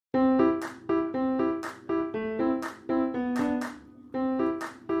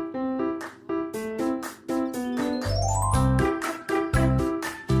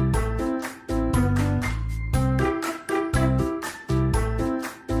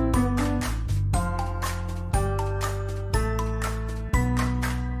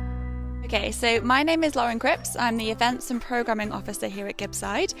Okay, so my name is Lauren Cripps. I'm the Events and Programming Officer here at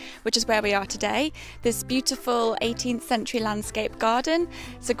Gibside, which is where we are today. This beautiful 18th century landscape garden.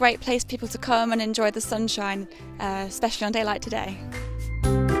 It's a great place for people to come and enjoy the sunshine, especially on a day like today.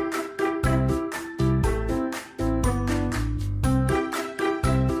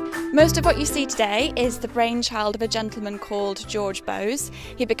 Most of what you see today is the brainchild of a gentleman called George Bowes.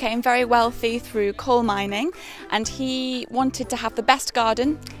 He became very wealthy through coal mining, and he wanted to have the best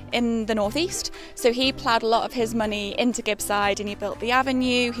garden in the northeast, so he ploughed a lot of his money into Gibside, and he built the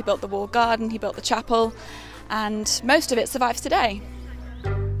avenue, he built the walled garden, he built the chapel, and most of it survives today.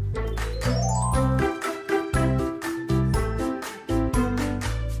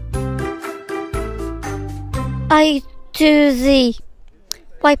 I do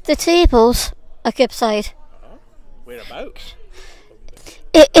wipe the tables at Gibside. Whereabouts?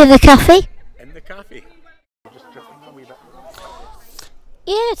 In the cafe. In the cafe? Just dripping a wee bit.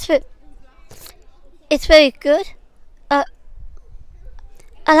 Yeah, it's very good. I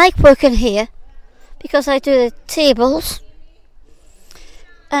like working here because I do the tables,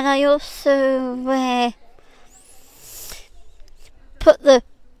 and I also put the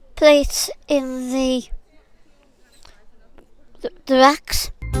plates in the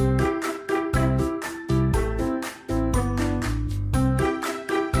racks.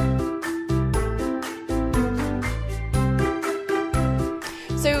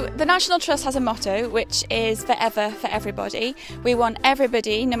 So the National Trust has a motto which is forever for everybody. We want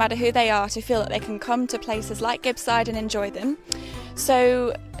everybody, no matter who they are, to feel that they can come to places like Gibside and enjoy them.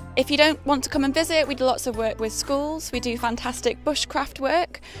 So if you don't want to come and visit, we do lots of work with schools, we do fantastic bushcraft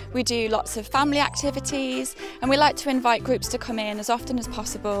work, we do lots of family activities, and we like to invite groups to come in as often as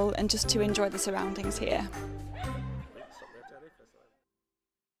possible and just to enjoy the surroundings here.